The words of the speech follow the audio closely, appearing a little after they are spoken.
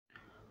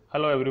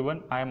Hello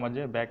everyone, I am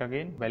Ajay back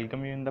again.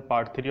 Welcome you in the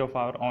part 3 of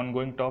our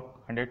ongoing top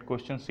 100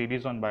 question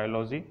series on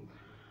biology.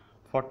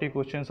 40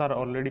 questions are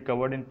already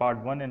covered in part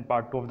 1 and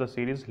part 2 of the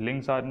series.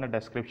 Links are in the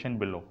description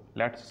below.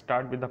 Let's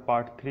start with the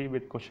part 3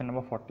 with question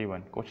number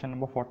 41. Question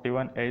number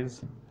 41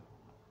 is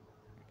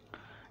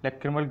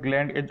lacrimal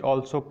gland is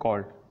also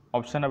called.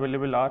 Option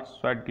available are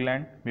sweat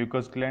gland,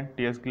 mucus gland,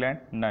 tears gland,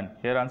 none.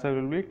 Here answer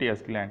will be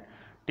tears gland.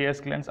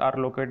 Tears glands are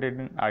located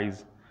in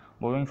eyes.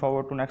 Moving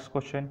forward to next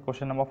question.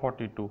 Question number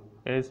 42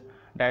 is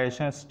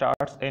digestion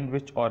starts in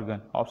which organ?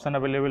 Option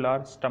available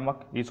are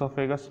stomach,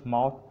 esophagus,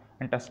 mouth,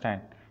 intestine.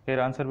 Here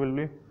answer will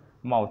be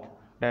mouth.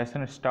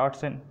 Digestion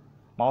starts in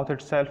mouth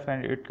itself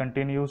and it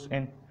continues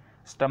in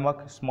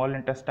stomach, small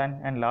intestine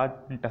and large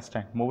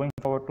intestine. Moving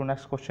forward to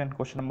next question.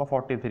 Question number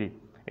 43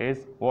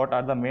 is what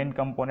are the main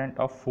component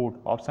of food?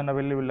 Option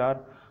available are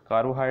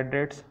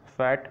carbohydrates,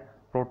 fat,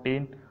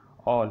 protein,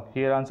 all.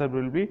 Here answer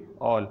will be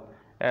all,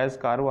 as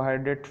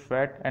carbohydrate,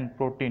 fat and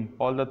protein,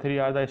 all the three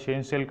are the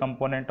essential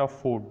component of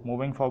food.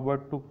 Moving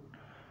forward to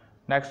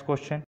next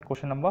question.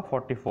 Question number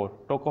 44.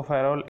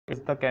 Tocopherol is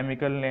the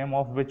chemical name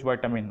of which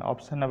vitamin?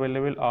 Option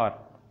available are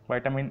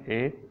vitamin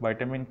A,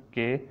 vitamin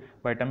K,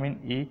 vitamin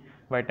E,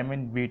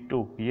 vitamin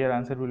B2. Here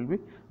answer will be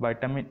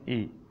vitamin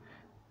E.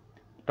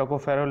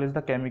 Tocopherol is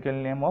the chemical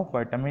name of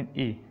vitamin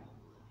E.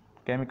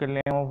 Chemical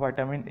name of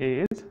vitamin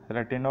A is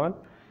retinol.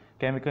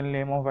 Chemical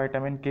name of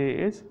vitamin K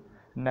is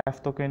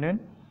naphthoquinone.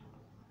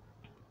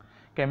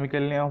 Chemical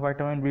name of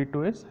vitamin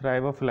B2 is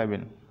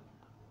riboflavin.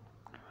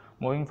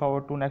 Moving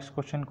forward to next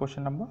question.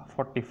 Question number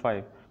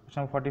 45.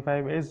 Question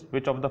 45 is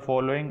which of the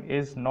following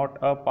is not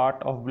a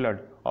part of blood?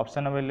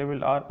 Option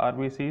available are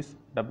RBCs,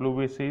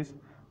 WBCs,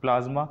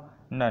 plasma,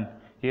 none.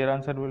 Here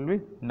answer will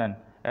be none,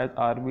 as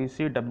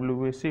RBC,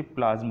 WBC,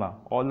 plasma,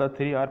 all the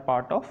three are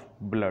part of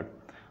blood.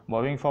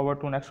 Moving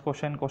forward to next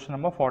question. Question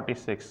number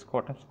 46.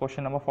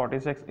 Question number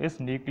 46 is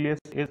nucleus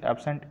is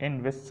absent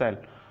in which cell?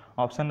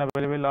 Option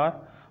available are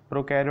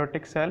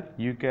prokaryotic cell,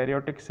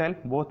 eukaryotic cell,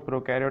 both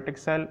prokaryotic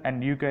cell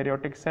and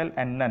eukaryotic cell,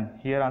 and none.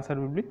 Here answer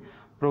will be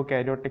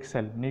prokaryotic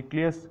cell.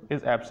 Nucleus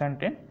is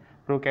absent in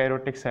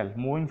prokaryotic cell.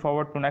 Moving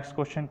forward to next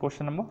question.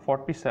 Question number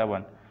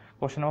 47.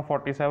 Question number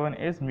 47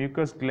 is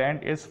mucus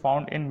gland is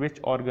found in which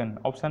organ?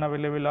 Option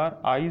available are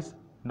eyes,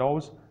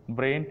 nose,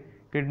 brain,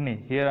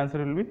 kidney. Here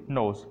answer will be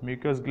nose.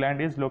 Mucus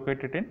gland is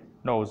located in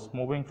nose.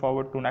 Moving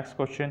forward to next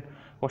question.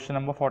 Question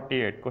number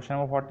 48. Question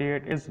number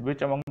 48 is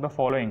which among the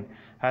following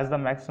has the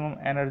maximum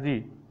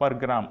energy per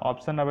gram?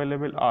 Option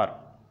available are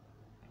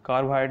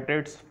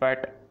carbohydrates,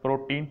 fat,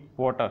 protein,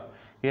 water.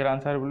 Here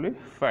answer will be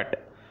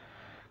fat.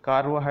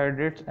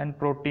 Carbohydrates and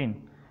protein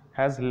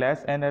has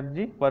less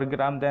energy per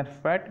gram than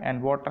fat,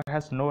 and water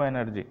has no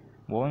energy.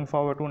 Moving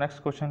forward to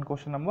next question.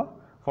 Question number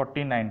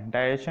 49.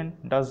 Digestion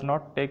does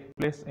not take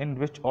place in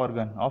which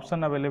organ?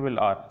 Option available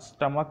are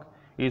stomach,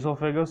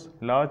 esophagus,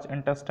 large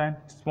intestine,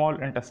 small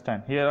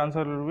intestine. Here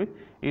answer will be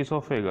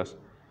esophagus.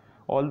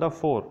 All the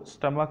four,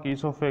 stomach,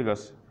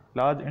 esophagus,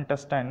 large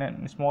intestine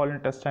and small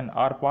intestine,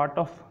 are part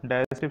of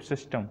digestive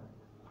system,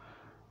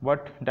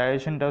 but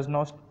digestion does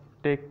not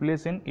take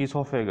place in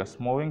esophagus.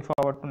 Moving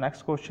forward to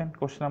next question.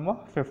 Question number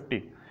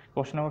 50.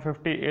 Question number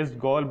 50 is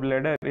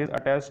gallbladder is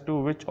attached to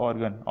which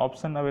organ?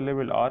 Option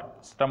available are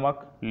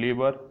stomach,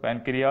 liver,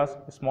 pancreas,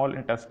 small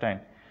intestine.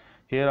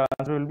 Here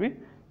answer will be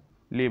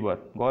liver.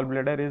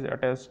 Gallbladder is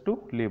attached to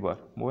liver.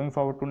 Moving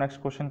forward to next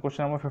question.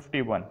 Question number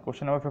 51.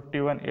 Question number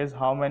 51 is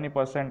how many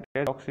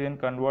percentage oxygen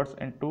converts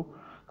into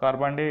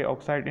carbon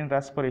dioxide in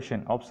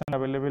respiration? Option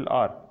available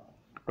are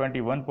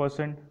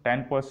 21%,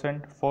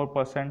 10%,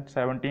 4%,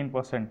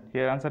 17%.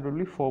 Here answer will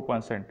be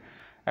 4%.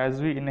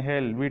 As we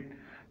inhale, we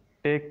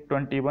take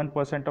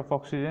 21% of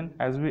oxygen.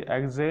 As we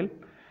exhale,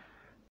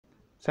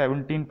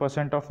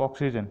 17% of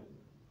oxygen.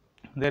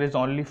 There is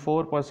only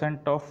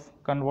 4% of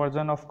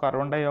conversion of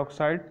carbon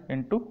dioxide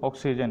into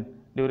oxygen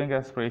during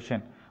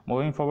respiration.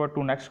 Moving forward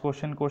to next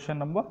question. Question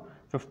number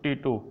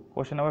 52.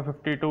 Question number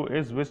 52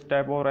 is which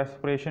type of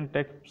respiration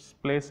takes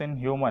place in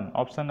human?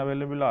 Option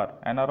available are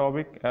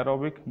anaerobic,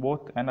 aerobic,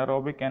 both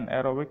anaerobic and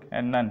aerobic,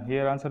 and none.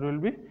 Here answer will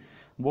be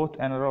both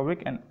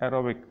anaerobic and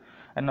aerobic.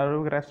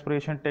 Anaerobic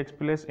respiration takes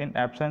place in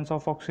absence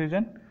of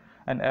oxygen,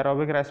 and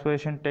aerobic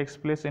respiration takes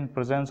place in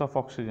presence of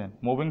oxygen.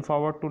 Moving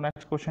forward to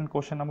next question.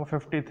 Question number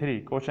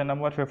 53. Question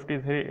number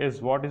 53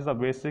 is what is the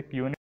basic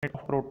unit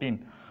of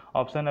protein?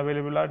 Option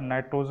available are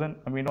nitrogen,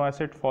 amino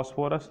acid,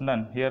 phosphorus,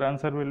 none. Here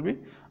answer will be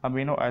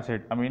amino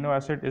acid. Amino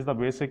acid is the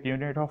basic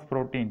unit of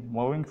protein.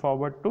 Moving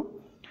forward to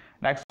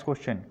next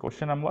question.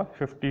 Question number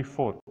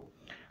 54.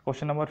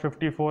 Question number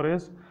 54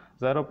 is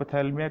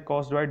xerophthalmia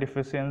caused by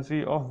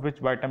deficiency of which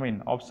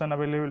vitamin? Option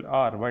available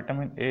are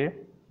vitamin A,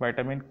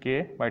 vitamin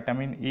K,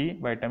 vitamin E,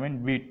 vitamin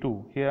B2.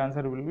 Here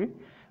answer will be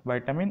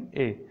vitamin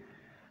A.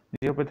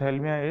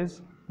 Xerophthalmia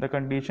is the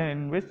condition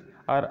in which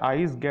our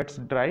eyes gets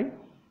dry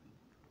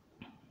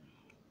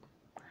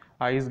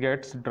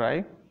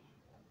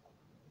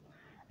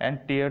and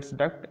tears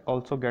duct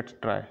also gets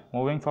dry.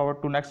 Moving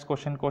forward to next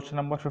question. Question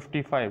number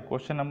 55.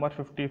 Question number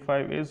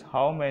 55 is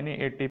how many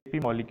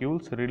ATP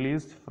molecules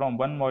released from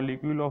one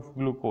molecule of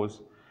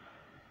glucose?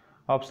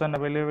 Option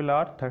available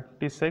are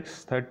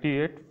 36,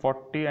 38,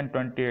 40 and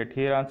 28.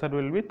 Here answer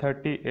will be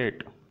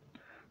 38.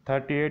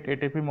 38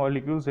 ATP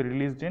molecules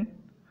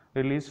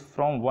released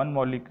from one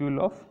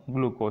molecule of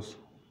glucose.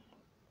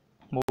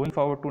 Moving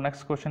forward to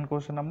next question,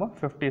 question number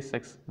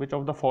 56. Which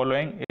of the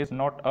following is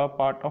not a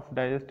part of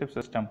digestive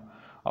system?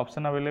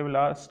 Option available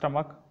are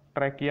stomach,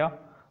 trachea,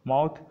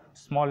 mouth,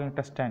 small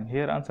intestine.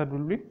 Here answer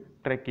will be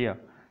trachea.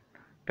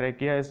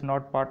 Trachea is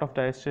not part of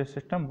digestive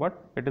system,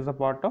 but it is a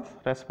part of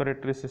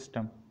respiratory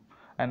system.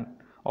 And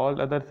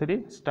all other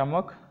three,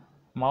 stomach,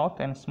 mouth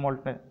and small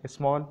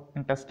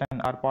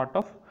intestine, are part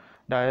of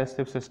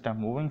digestive system.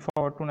 Moving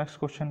forward to next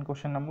question,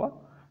 question number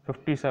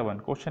 57.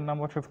 Question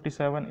number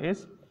 57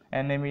 is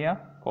anemia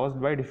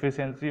caused by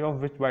deficiency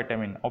of which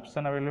vitamin?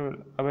 Option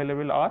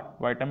available are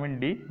vitamin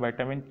D,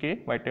 vitamin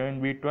K,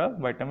 vitamin B12,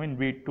 vitamin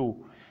B2.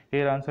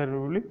 Here answer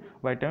will be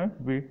vitamin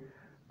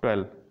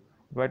B12.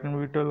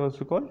 Vitamin B12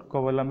 also called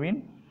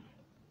cobalamin.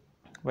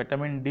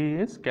 Vitamin D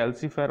is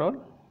calciferol.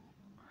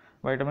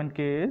 Vitamin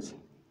K is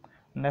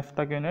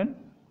naphthalene.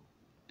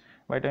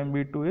 Vitamin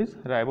B2 is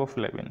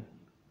riboflavin.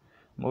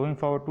 Moving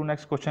forward to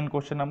next question,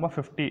 question number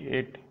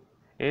 58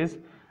 is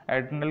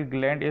adrenal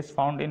gland is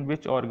found in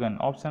which organ?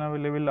 Option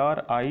available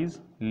are eyes,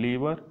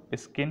 liver,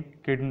 skin,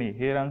 kidney.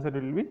 Here answer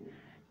will be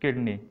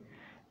kidney.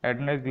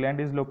 Adrenal gland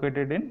is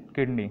located in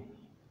kidney.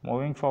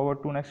 Moving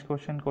forward to next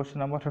question, question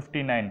number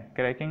 59.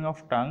 Cracking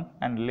of tongue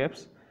and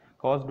lips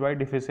caused by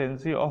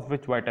deficiency of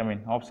which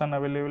vitamin? Option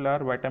available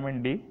are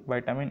vitamin D,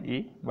 vitamin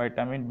E,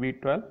 vitamin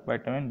B12,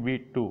 vitamin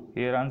B2.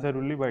 Here answer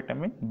will be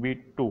vitamin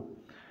B2.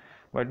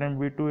 Vitamin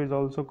B2 is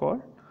also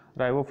called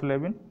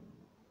riboflavin.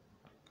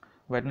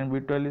 Vitamin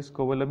B12 is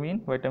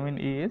cobalamin, vitamin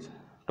E is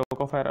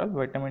tocopherol,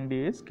 vitamin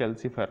D is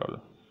calciferol.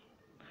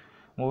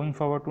 Moving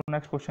forward to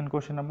next question,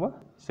 question number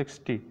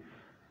 60.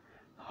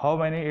 How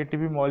many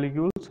ATP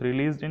molecules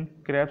released in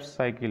Krebs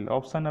cycle?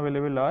 Option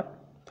available are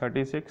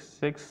 36,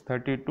 6,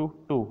 32,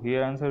 2.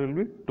 Here answer will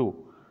be 2.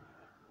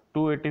 2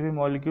 ATP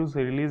molecules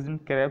released in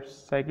Krebs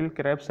cycle.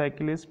 Krebs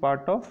cycle is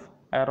part of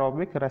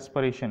aerobic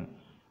respiration.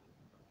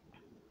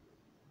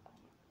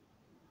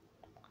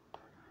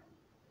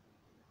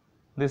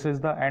 This is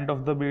the end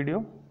of the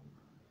video.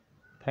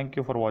 Thank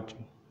you for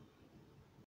watching.